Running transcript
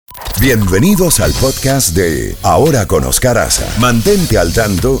Bienvenidos al podcast de Ahora con Oscar Haza. Mantente al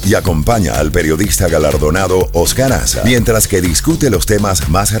tanto y acompaña al periodista galardonado Oscar Haza mientras que discute los temas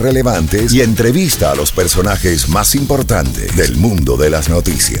más relevantes y entrevista a los personajes más importantes del mundo de las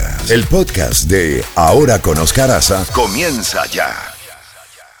noticias. El podcast de Ahora con Oscar Haza comienza ya.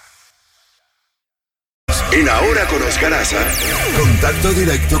 En Ahora con Oscar Haza, contacto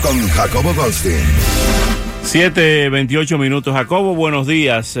directo con Jacobo Goldstein. 7:28 minutos. Jacobo, buenos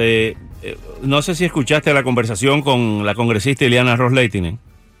días. No sé si escuchaste la conversación con la congresista Ileana Ros-Lehtinen,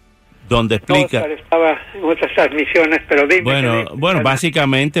 donde explica... No, estaba en otras transmisiones, pero dime. Bueno,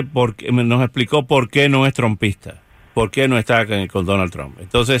 básicamente porque nos explicó por qué no es trumpista, por qué no está con Donald Trump.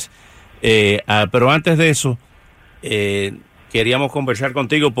 Entonces, pero antes de eso, queríamos conversar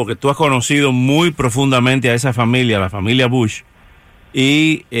contigo porque tú has conocido muy profundamente a esa familia, la familia Bush,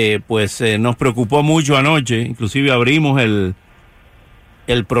 y nos preocupó mucho anoche. Inclusive abrimos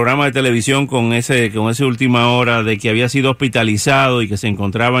el programa de televisión con ese última hora de que había sido hospitalizado y que se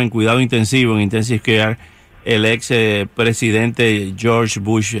encontraba en cuidado intensivo, en intensive care, el ex presidente George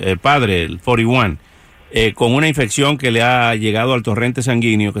Bush padre, el 41, con una infección que le ha llegado al torrente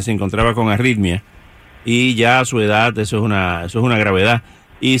sanguíneo, que se encontraba con arritmia, y ya a su edad eso es una gravedad,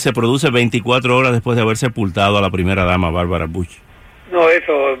 y se produce 24 horas después de haber sepultado a la primera dama Barbara Bush. No,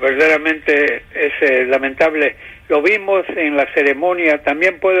 eso verdaderamente es lamentable. Lo vimos en la ceremonia,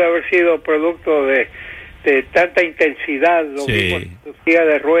 también puede haber sido producto de tanta intensidad. Lo vimos en su silla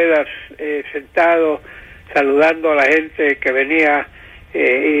de ruedas, sentado, saludando a la gente que venía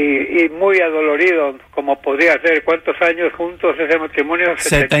y muy adolorido, como podría ser. ¿Cuántos años juntos ese matrimonio?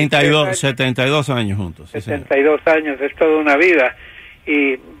 72 años juntos. Sí, 72 años, es toda una vida.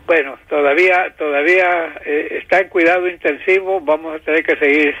 Y bueno, todavía está en cuidado intensivo. Vamos a tener que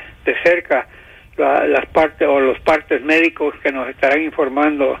seguir de cerca las partes o los partes médicos que nos estarán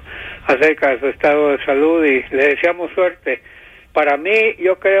informando acerca de su estado de salud, y le deseamos suerte. Para mí,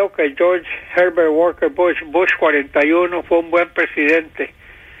 yo creo que George Herbert Walker Bush 41 fue un buen presidente.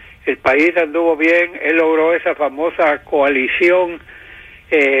 El país anduvo bien, él logró esa famosa coalición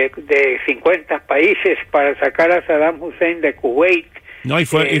de 50 países para sacar a Saddam Hussein de Kuwait. No, y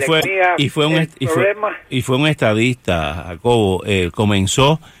fue un estadista, Jacobo.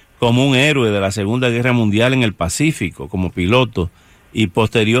 Comenzó como un héroe de la Segunda Guerra Mundial en el Pacífico, como piloto, y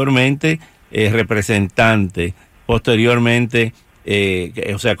posteriormente representante, posteriormente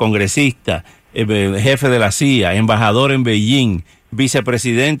congresista, jefe de la CIA, embajador en Beijing,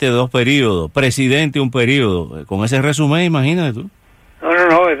 vicepresidente de 2 periodos, presidente un periodo. Con ese resumen, imagínate tú.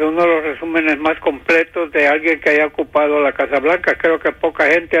 No, es uno de los resúmenes más completos de alguien que haya ocupado la Casa Blanca. Creo que poca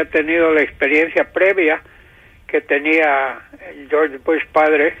gente ha tenido la experiencia previa que tenía George Bush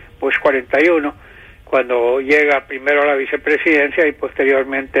padre, Bush 41, cuando llega primero a la vicepresidencia y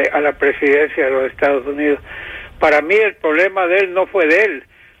posteriormente a la presidencia de los Estados Unidos. Para mí el problema de él no fue de él,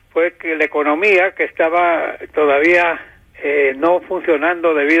 fue que la economía, que estaba todavía no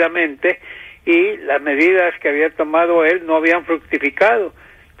funcionando debidamente, y las medidas que había tomado él no habían fructificado.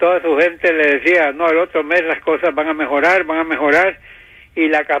 Toda su gente le decía, no, el otro mes las cosas van a mejorar, y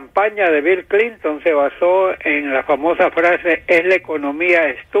la campaña de Bill Clinton se basó en la famosa frase, es la economía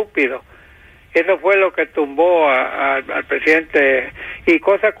estúpido. Eso fue lo que tumbó al presidente. Y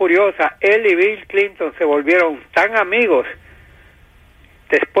cosa curiosa, él y Bill Clinton se volvieron tan amigos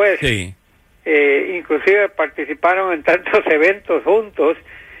después, inclusive participaron en tantos eventos juntos.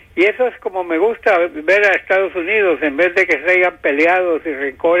 Y eso es como me gusta ver a Estados Unidos, en vez de que se hayan peleados y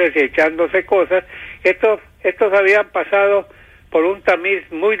rencores y echándose cosas. Estos habían pasado por un tamiz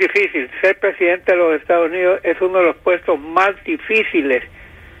muy difícil. Ser presidente de los Estados Unidos es uno de los puestos más difíciles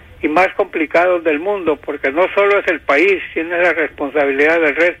y más complicados del mundo, porque no solo es el país, tiene la responsabilidad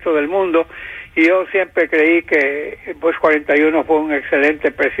del resto del mundo, y yo siempre creí que Bush 41 fue un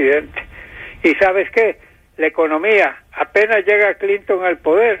excelente presidente. ¿Y sabes qué? La economía, apenas llega Clinton al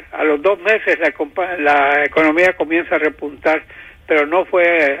poder, a los 2 meses la economía comienza a repuntar, pero no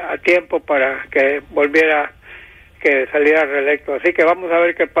fue a tiempo para que saliera reelecto. Así que vamos a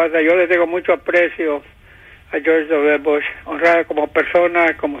ver qué pasa. Yo le tengo mucho aprecio a George W. Bush, honrado como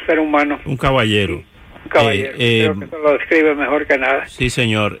persona, como ser humano. Un caballero. Sí, un caballero. Creo que eso lo describe mejor que nada. Sí,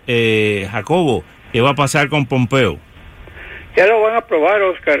 señor. Jacobo, ¿qué va a pasar con Pompeo? Ya lo van a aprobar,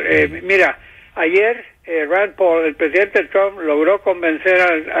 Oscar. Mira, ayer Rand Paul, el presidente Trump, logró convencer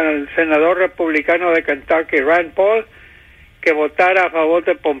al senador republicano de Kentucky, Rand Paul, que votara a favor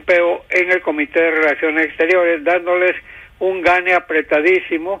de Pompeo en el Comité de Relaciones Exteriores, dándoles un gane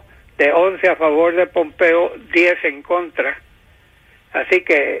apretadísimo de 11 a favor de Pompeo, 10 en contra. Así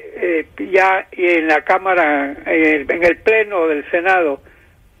que ya y en la Cámara, en el Pleno del Senado,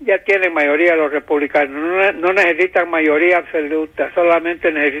 ya tienen mayoría los republicanos, no necesitan mayoría absoluta,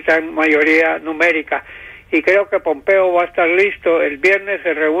 solamente necesitan mayoría numérica. Y creo que Pompeo va a estar listo. El viernes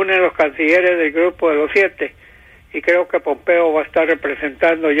se reúnen los cancilleres del grupo de los 7 y creo que Pompeo va a estar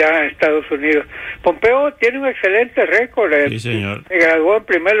representando ya a Estados Unidos. Pompeo tiene un excelente récord. Sí, señor. Se graduó en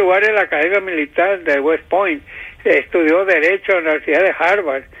primer lugar en la Academia Militar de West Point, estudió Derecho en la Universidad de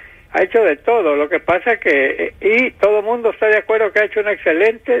Harvard, ha hecho de todo. Lo que pasa que, y todo el mundo está de acuerdo que ha hecho una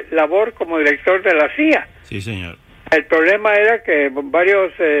excelente labor como director de la CIA. Sí, señor. El problema era que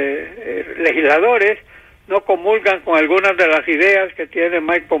varios legisladores no comulgan con algunas de las ideas que tiene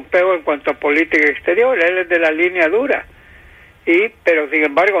Mike Pompeo en cuanto a política exterior. Él es de la línea dura, pero sin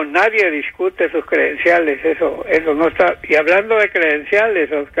embargo nadie discute sus credenciales. Eso no está. Y hablando de credenciales,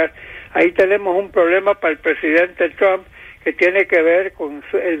 Oscar, ahí tenemos un problema para el presidente Trump que tiene que ver con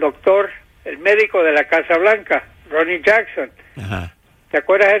el médico de la Casa Blanca, Ronnie Jackson. Ajá. ¿Te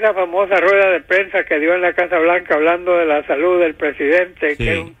acuerdas de esa famosa rueda de prensa que dio en la Casa Blanca hablando de la salud del presidente, sí,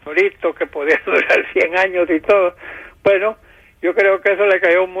 que era un torito que podía durar 100 años y todo? Bueno, yo creo que eso le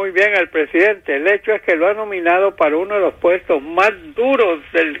cayó muy bien al presidente. El hecho es que lo ha nominado para uno de los puestos más duros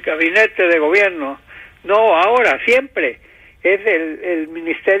del gabinete de gobierno. No ahora, siempre. Es el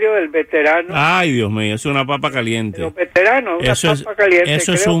Ministerio del Veterano. Ay, Dios mío, es una papa caliente. Los veteranos, papa caliente.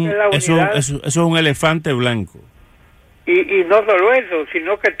 Eso es un elefante blanco. Y no solo eso,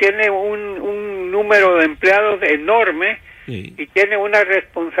 sino que tiene un número de empleados enorme, sí, y tiene una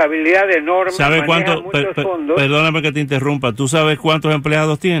responsabilidad enorme. ¿Sabe cuánto? Perdóname que te interrumpa. ¿Tú sabes cuántos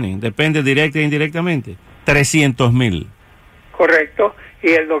empleados tienen? Depende directa e indirectamente. 300,000. Correcto. Y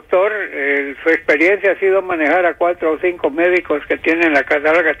el doctor, su experiencia ha sido manejar a 4 o 5 médicos que tienen la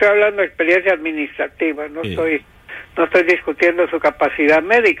Casa Blanca. Estoy hablando de experiencia administrativa, no estoy discutiendo su capacidad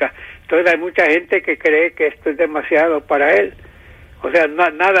médica. Entonces hay mucha gente que cree que esto es demasiado para él. O sea,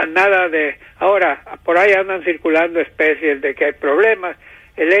 nada de... Ahora, por ahí andan circulando especies de que hay problemas.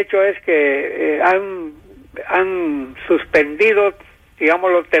 El hecho es que han suspendido,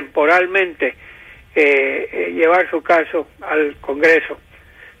 digámoslo temporalmente, llevar su caso al Congreso.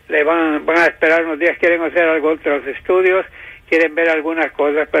 Le van a esperar unos días, quieren hacer otros estudios, quieren ver algunas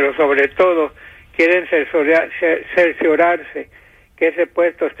cosas, pero sobre todo quieren cerciorarse que ese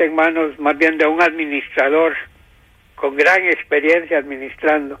puesto esté en manos más bien de un administrador con gran experiencia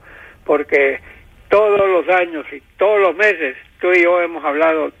administrando, porque todos los años y todos los meses tú y yo hemos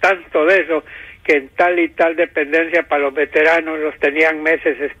hablado tanto de eso, que en tal y tal dependencia para los veteranos los tenían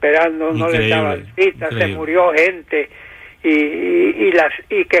meses esperando, no les daban citas, se murió gente y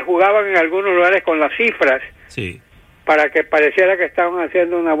que jugaban en algunos lugares con las cifras, sí, para que pareciera que estaban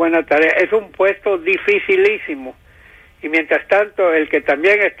haciendo una buena tarea. Es un puesto dificilísimo. Y mientras tanto, el que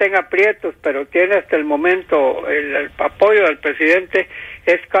también está en aprietos, pero tiene hasta el momento el apoyo del presidente,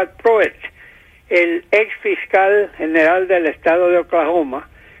 es Scott Pruitt, el ex fiscal general del estado de Oklahoma,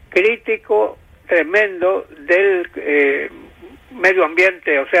 crítico tremendo del medio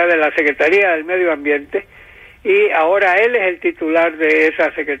ambiente, o sea, de la Secretaría del Medio Ambiente, y ahora él es el titular de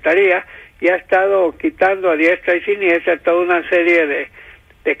esa secretaría y ha estado quitando a diestra y siniestra toda una serie de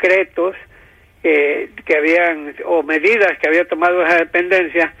decretos que habían, o medidas que había tomado esa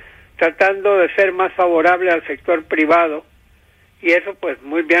dependencia, tratando de ser más favorable al sector privado, y eso pues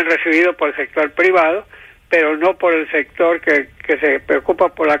muy bien recibido por el sector privado, pero no por el sector que se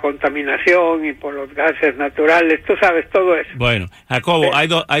preocupa por la contaminación y por los gases naturales. Tú sabes todo eso. Bueno, Jacobo,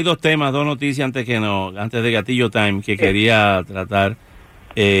 hay dos temas, dos noticias antes de Gatillo Time que quería tratar,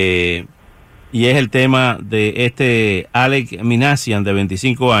 y es el tema de Alec Minassian, de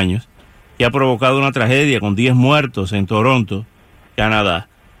 25 años, que ha provocado una tragedia con 10 muertos en Toronto, Canadá,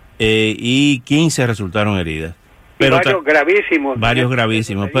 y 15 resultaron heridas. Pero varios gravísimos. Varios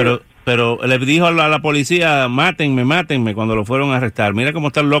gravísimos, pero le dijo a la policía, mátenme cuando lo fueron a arrestar. Mira cómo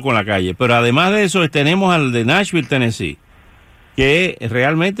está el loco en la calle. Pero además de eso, tenemos al de Nashville, Tennessee, que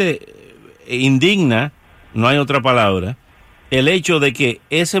realmente indigna, no hay otra palabra, el hecho de que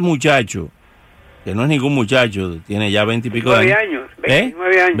ese muchacho, que no es ningún muchacho, tiene ya 20 y pico de años.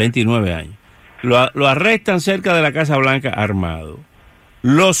 29 años. Lo arrestan cerca de la Casa Blanca armado.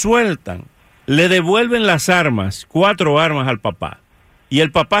 Lo sueltan. Le devuelven las armas, 4 armas al papá. Y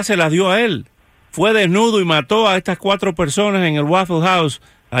el papá se las dio a él. Fue desnudo y mató a estas 4 personas en el Waffle House,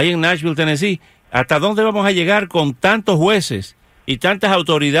 ahí en Nashville, Tennessee. ¿Hasta dónde vamos a llegar con tantos jueces y tantas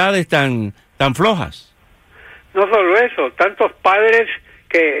autoridades tan flojas? No solo eso, tantos padres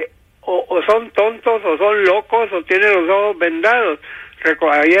que o son tontos o son locos o tienen los ojos vendados.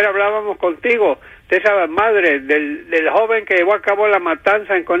 Ayer hablábamos contigo de esa madre del joven que llevó a cabo la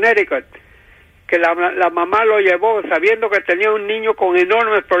matanza en Connecticut, que la mamá lo llevó, sabiendo que tenía un niño con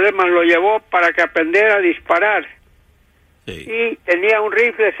enormes problemas, lo llevó para que aprendiera a disparar. Sí. Y tenía un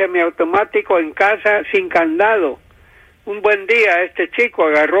rifle semiautomático en casa sin candado. Un buen día este chico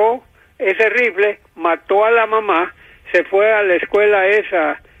agarró ese rifle, mató a la mamá, se fue a la escuela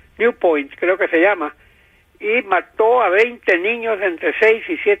esa, New Point, creo que se llama, y mató a 20 niños entre 6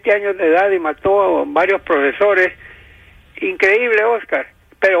 y 7 años de edad y mató a varios profesores. Increíble, Oscar.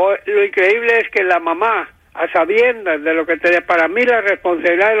 Pero lo increíble es que la mamá, a sabiendas de lo que tenía, para mí la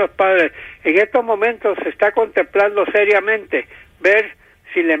responsabilidad de los padres, en estos momentos se está contemplando seriamente ver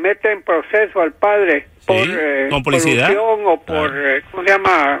si le meten proceso al padre por complicidad o por, ¿cómo se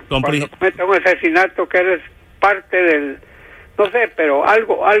llama? Cuando comete un asesinato que eres parte del, no sé, pero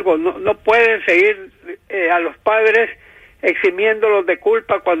algo, no pueden seguir a los padres eximiéndolos de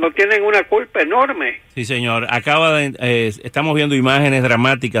culpa cuando tienen una culpa enorme. Sí, señor. Estamos viendo imágenes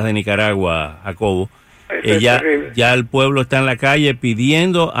dramáticas de Nicaragua, Jacobo. Ya el pueblo está en la calle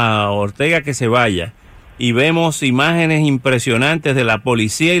pidiendo a Ortega que se vaya. Y vemos imágenes impresionantes de la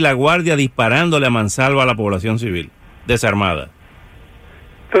policía y la guardia disparándole a mansalva a la población civil, desarmada.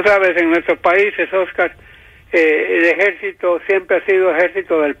 Tú sabes, en nuestros países, Oscar, el ejército siempre ha sido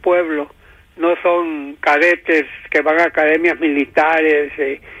ejército del pueblo. No son cadetes que van a academias militares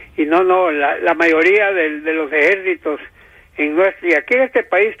y la mayoría de los ejércitos y aquí en este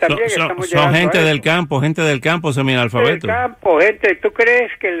país también estamos son gente del campo semianalfabetos. Del campo, ¿tú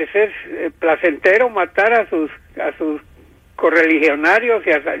crees que les es placentero matar a sus correligionarios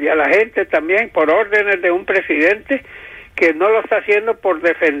y a la gente también por órdenes de un presidente que no lo está haciendo por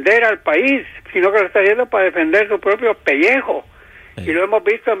defender al país, sino que lo está haciendo para defender su propio pellejo? Sí. Y lo hemos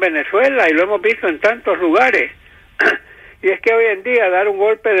visto en Venezuela y lo hemos visto en tantos lugares. Y es que hoy en día dar un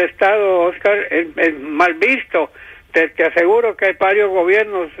golpe de Estado, Oscar, es mal visto. Te aseguro que hay varios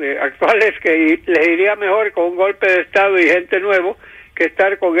gobiernos actuales que les iría mejor con un golpe de Estado y gente nuevo que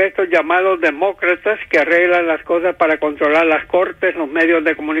estar con estos llamados demócratas que arreglan las cosas para controlar las cortes, los medios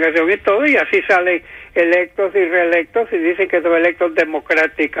de comunicación y todo, y así salen electos y reelectos y dicen que son electos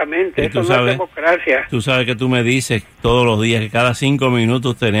democráticamente. Eso no es democracia. Tú sabes que tú me dices todos los días que cada 5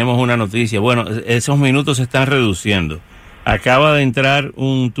 minutos tenemos una noticia. Bueno, esos minutos se están reduciendo. Acaba de entrar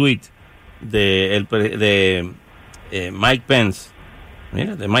un tuit de Mike Pence.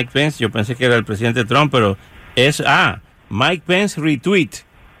 Mira, de Mike Pence, yo pensé que era el presidente Trump, pero Mike Pence retweet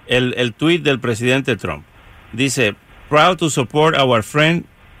el tweet del presidente Trump. Dice, proud to support our friend,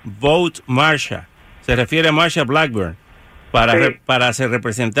 vote Marsha. Se refiere a Marsha Blackburn para ser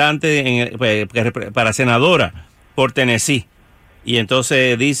representante, para senadora por Tennessee. Y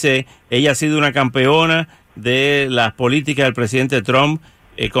entonces dice, ella ha sido una campeona de las políticas del presidente Trump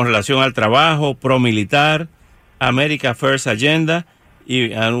con relación al trabajo, pro-militar, America First Agenda,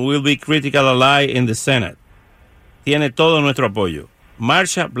 and will be critical ally in the Senate. Tiene todo nuestro apoyo.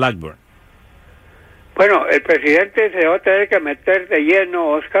 Marsha Blackburn. Bueno, el presidente se va a tener que meter de lleno,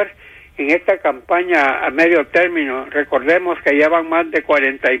 Oscar, en esta campaña a medio término. Recordemos que ya van más de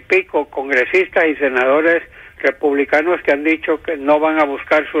 40 y pico congresistas y senadores republicanos que han dicho que no van a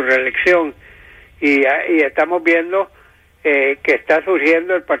buscar su reelección. Y estamos viendo que está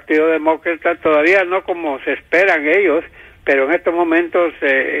surgiendo el Partido Demócrata, todavía no como se esperan ellos, pero en estos momentos,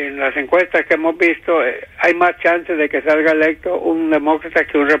 en las encuestas que hemos visto, hay más chances de que salga electo un demócrata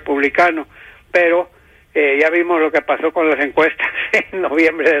que un republicano, pero ya vimos lo que pasó con las encuestas en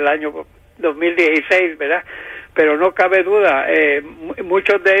noviembre del año 2016, ¿verdad? Pero no cabe duda,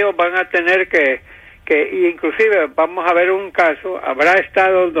 muchos de ellos van a tener que inclusive vamos a ver un caso, habrá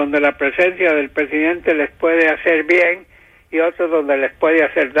estados donde la presencia del presidente les puede hacer bien y otros donde les puede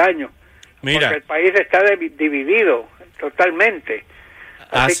hacer daño. Mira, porque el país está dividido totalmente.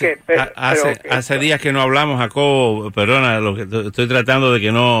 Hace días que no hablamos, Jacobo, perdona, lo que estoy tratando de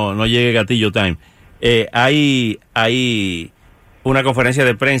que no llegue Gatillo Time. Hay una conferencia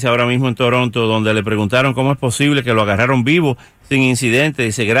de prensa ahora mismo en Toronto donde le preguntaron cómo es posible que lo agarraron vivo sin incidente.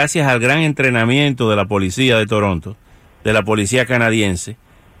 Dice, gracias al gran entrenamiento de la policía de Toronto, de la policía canadiense,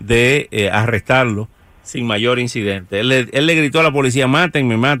 de arrestarlo sin mayor incidente. Él le gritó a la policía,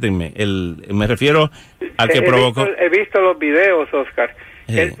 mátenme. Me refiero al que provocó. He visto los videos, Oscar.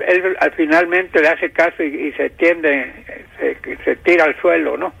 Él finalmente le hace caso y se se tira al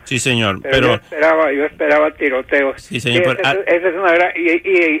suelo, ¿no? Sí, señor. Pero yo esperaba tiroteos. Sí, señor. Esa es una gran...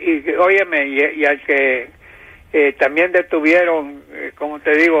 Y óyeme, y al que también detuvieron, como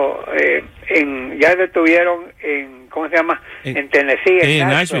te digo, ya detuvieron en, ¿cómo se llama? En Tennessee. En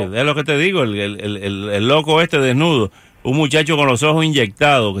Nashville, es lo que te digo, el loco desnudo, un muchacho con los ojos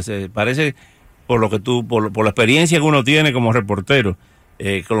inyectados, que se parece, por la experiencia que uno tiene como reportero,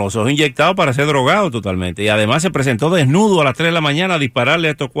 con los ojos inyectados para ser drogado totalmente. Y además se presentó desnudo a las 3 de la mañana a dispararle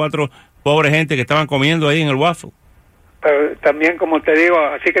a estos 4 pobres gente que estaban comiendo ahí en el waffle. Pero también, como te digo,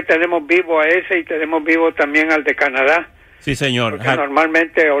 así que tenemos vivo a ese y tenemos vivo también al de Canadá. Sí, señor. Porque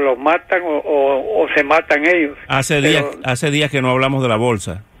normalmente o los matan o se matan ellos. Hace días que no hablamos de la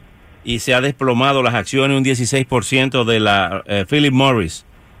bolsa y se ha desplomado las acciones un 16% de la Philip Morris,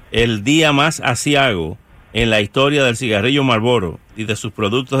 el día más aciago en la historia del cigarrillo Marlboro y de sus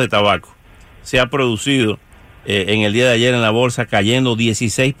productos de tabaco. Se ha producido en el día de ayer en la bolsa cayendo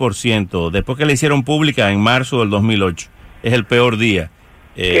 16%, después que la hicieron pública en marzo del 2008. Es el peor día.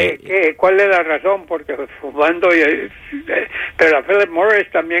 ¿Cuál es la razón? Porque fumando... pero la Philip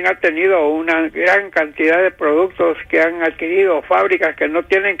Morris también ha tenido una gran cantidad de productos que han adquirido fábricas que no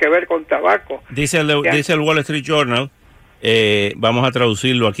tienen que ver con tabaco. Dice el Wall Street Journal, vamos a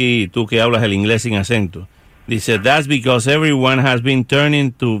traducirlo aquí, tú que hablas el inglés sin acento. Dice, that's because everyone has been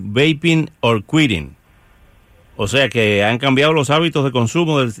turning to vaping or quitting. O sea que han cambiado los hábitos de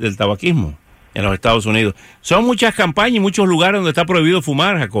consumo del tabaquismo en los Estados Unidos. Son muchas campañas y muchos lugares donde está prohibido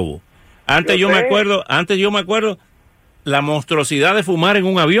fumar, Jacobo. Antes yo me acuerdo la monstruosidad de fumar en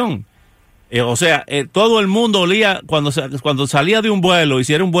un avión. Todo el mundo olía cuando salía de un vuelo, y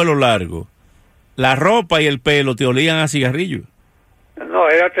si era un vuelo largo, la ropa y el pelo te olían a cigarrillo. No,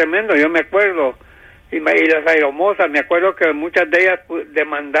 era tremendo, yo me acuerdo. Y las aeromosas, me acuerdo que muchas de ellas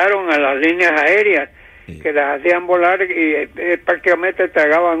demandaron a las líneas aéreas que las hacían volar y prácticamente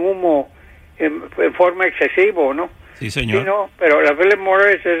tragaban humo en forma excesiva, ¿no? Sí, señor. Sí, no, pero la Philip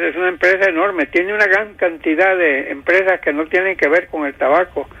Morris es una empresa enorme, tiene una gran cantidad de empresas que no tienen que ver con el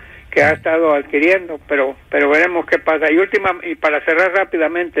tabaco que ha estado adquiriendo, pero veremos qué pasa. Y para cerrar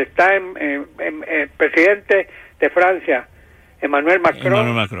rápidamente, está el presidente de Francia, Emmanuel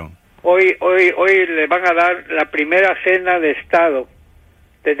Macron. Hoy le van a dar la primera cena de Estado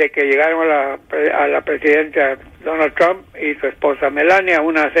desde que llegaron a la presidencia Donald Trump y su esposa Melania,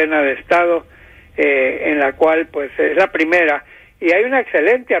 una cena de Estado en la cual pues es la primera, y hay una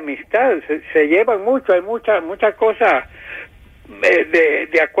excelente amistad, se llevan mucho, hay mucha cosa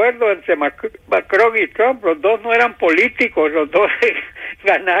de acuerdo entre Macron y Trump. Los dos no eran políticos, los dos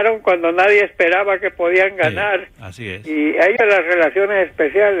ganaron cuando nadie esperaba que podían ganar. Sí, así es. Y hay las relaciones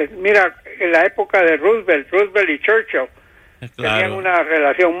especiales. Mira, en la época de Roosevelt y Churchill tenían una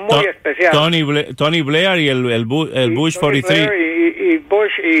relación muy especial. Tony Blair y el Bush 43. Y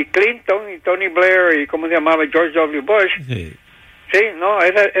Bush y Clinton y Tony Blair y ¿cómo se llamaba? George W. Bush. Sí, no,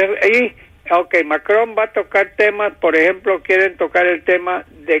 Macron va a tocar temas, por ejemplo, quieren tocar el tema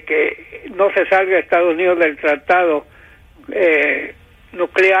de que no se salga Estados Unidos del tratado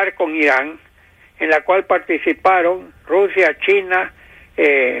nuclear con Irán, en la cual participaron Rusia, China,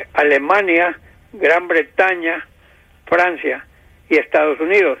 Alemania, Gran Bretaña, Francia y Estados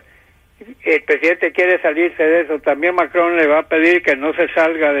Unidos. El presidente quiere salirse de eso. También Macron le va a pedir que no se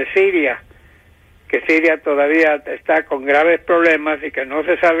salga de Siria, que Siria todavía está con graves problemas y que no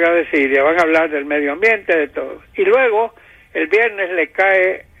se salga de Siria. Van a hablar del medio ambiente, de todo. Y luego, el viernes le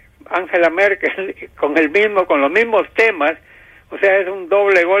cae Angela Merkel con los mismos temas. O sea, es un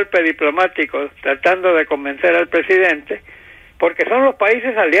doble golpe diplomático tratando de convencer al presidente, porque son los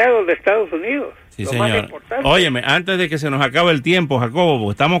países aliados de Estados Unidos. Sí, señor. Más importante. Óyeme, antes de que se nos acabe el tiempo, Jacobo,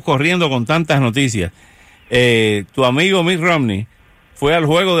 porque estamos corriendo con tantas noticias, tu amigo Mitt Romney fue al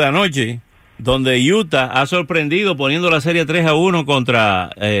juego de anoche, donde Utah ha sorprendido poniendo la serie 3-1 contra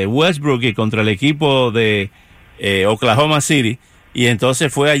Westbrook y contra el equipo de Oklahoma City, y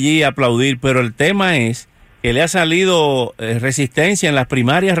entonces fue allí a aplaudir. Pero el tema es que le ha salido resistencia en las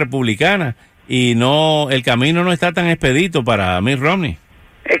primarias republicanas y el camino no está tan expedito para Mitt Romney.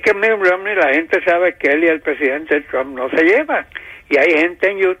 Es que Mitt Romney, la gente sabe que él y el presidente Trump no se llevan, y hay gente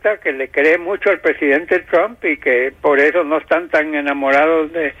en Utah que le cree mucho al presidente Trump y que por eso no están tan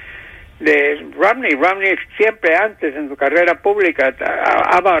enamorados de Romney. Romney siempre antes en su carrera pública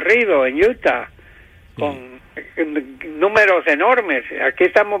ha barrido en Utah con números enormes. Aquí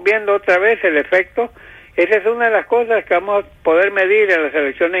estamos viendo otra vez el efecto. Esa es una de las cosas que vamos a poder medir en las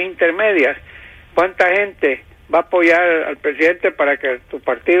elecciones intermedias. ¿Cuánta gente va a apoyar al presidente para que tu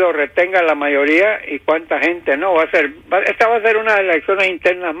partido retenga la mayoría y cuánta gente no? Esta va a ser una de las elecciones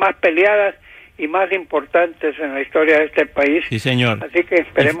internas más peleadas y más importantes en la historia de este país. Sí, señor. Así que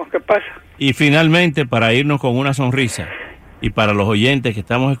esperemos qué pasa. Y finalmente, para irnos con una sonrisa, y para los oyentes que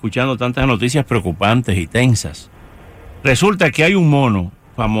estamos escuchando tantas noticias preocupantes y tensas, resulta que hay un mono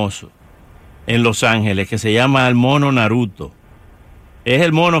famoso en Los Ángeles que se llama el mono Naruto. Es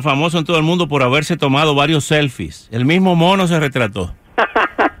el mono famoso en todo el mundo por haberse tomado varios selfies. El mismo mono se retrató.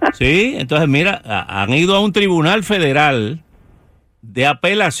 Sí, entonces mira, han ido a un tribunal federal de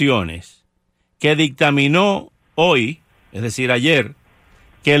apelaciones que dictaminó hoy, es decir, ayer,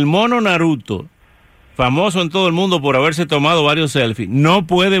 que el mono Naruto, famoso en todo el mundo por haberse tomado varios selfies, no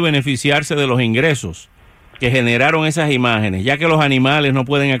puede beneficiarse de los ingresos que generaron esas imágenes, ya que los animales no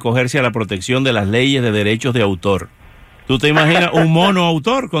pueden acogerse a la protección de las leyes de derechos de autor. ¿Tú te imaginas un mono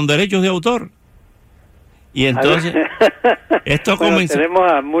autor con derechos de autor? Y entonces, esto bueno, comenzó... tenemos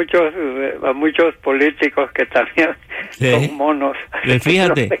a muchos políticos que también son monos.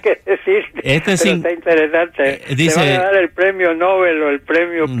 Fíjate, no sé qué decir, pero está interesante. Dice, ¿le van a dar el premio Nobel o el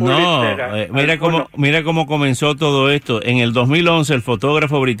premio Pulitzer? No, mira cómo comenzó todo esto. En el 2011, el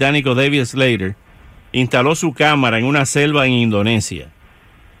fotógrafo británico David Slater instaló su cámara en una selva en Indonesia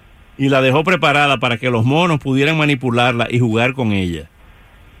y la dejó preparada para que los monos pudieran manipularla y jugar con ella.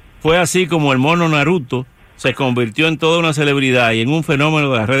 Fue así como el mono Naruto se convirtió en toda una celebridad y en un fenómeno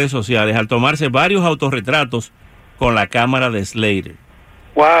de las redes sociales al tomarse varios autorretratos con la cámara de Slater.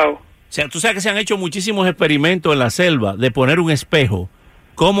 ¡Wow! O sea, tú sabes que se han hecho muchísimos experimentos en la selva de poner un espejo,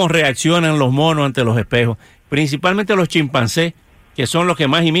 cómo reaccionan los monos ante los espejos, principalmente los chimpancés, que son los que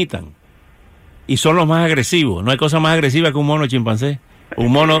más imitan y son los más agresivos. No hay cosa más agresiva que un mono chimpancé.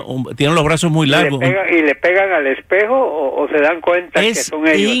 Un mono tiene los brazos muy largos. ¿Y le pegan al espejo o se dan cuenta que son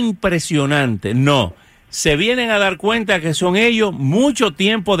ellos? Es impresionante. No, se vienen a dar cuenta que son ellos mucho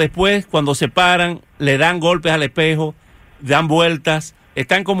tiempo después, cuando se paran, le dan golpes al espejo, dan vueltas,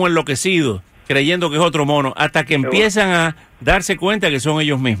 están como enloquecidos, creyendo que es otro mono, hasta que empiezan a darse cuenta que son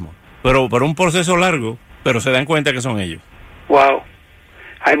ellos mismos. Pero por un proceso largo, pero se dan cuenta que son ellos. Wow.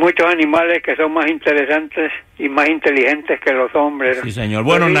 Hay muchos animales que son más interesantes y más inteligentes que los hombres. Sí, señor.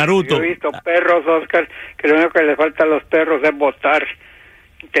 Bueno, Naruto... Yo he visto perros, Oscar, que lo único que les falta a los perros es votar.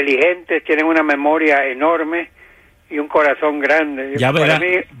 Inteligentes, tienen una memoria enorme y un corazón grande.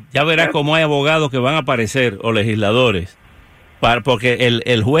 Ya verás cómo hay abogados que van a aparecer, o legisladores, porque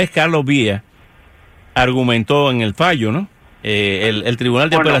el juez Carlos Vía argumentó en el fallo, ¿no? El Tribunal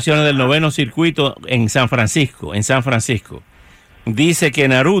de Apelaciones del Noveno Circuito en San Francisco, dice que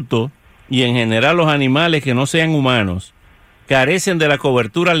Naruto y en general los animales que no sean humanos carecen de la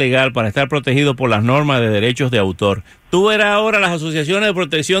cobertura legal para estar protegidos por las normas de derechos de autor. Tú verás ahora las asociaciones de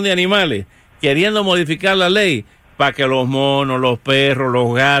protección de animales queriendo modificar la ley para que los monos, los perros,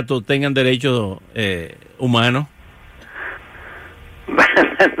 los gatos tengan derechos humanos.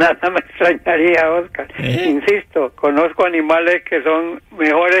 Nada me extrañaría, Oscar. Insisto, conozco animales que son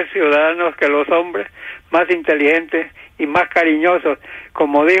mejores ciudadanos que los hombres, más inteligentes y más cariñosos.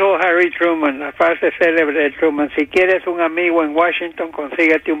 Como dijo Harry Truman, la frase célebre de Truman: si quieres un amigo en Washington,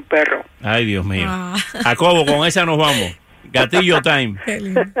 consíguete un perro. Ay, Dios mío. Jacobo, con esa nos vamos. Gatillo time.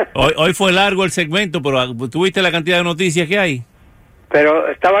 Hoy fue largo el segmento, pero ¿tuviste la cantidad de noticias que hay? Pero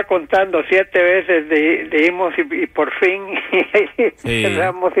estaba contando 7 veces, dijimos y por fin sí.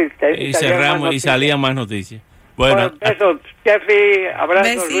 cerramos y salían más noticias. Bueno, besos, Jeffy,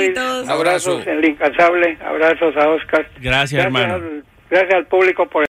 abrazos, besitos. Luis, abrazos en el incansable, abrazos a Oscar. Gracias, hermano. Gracias al público por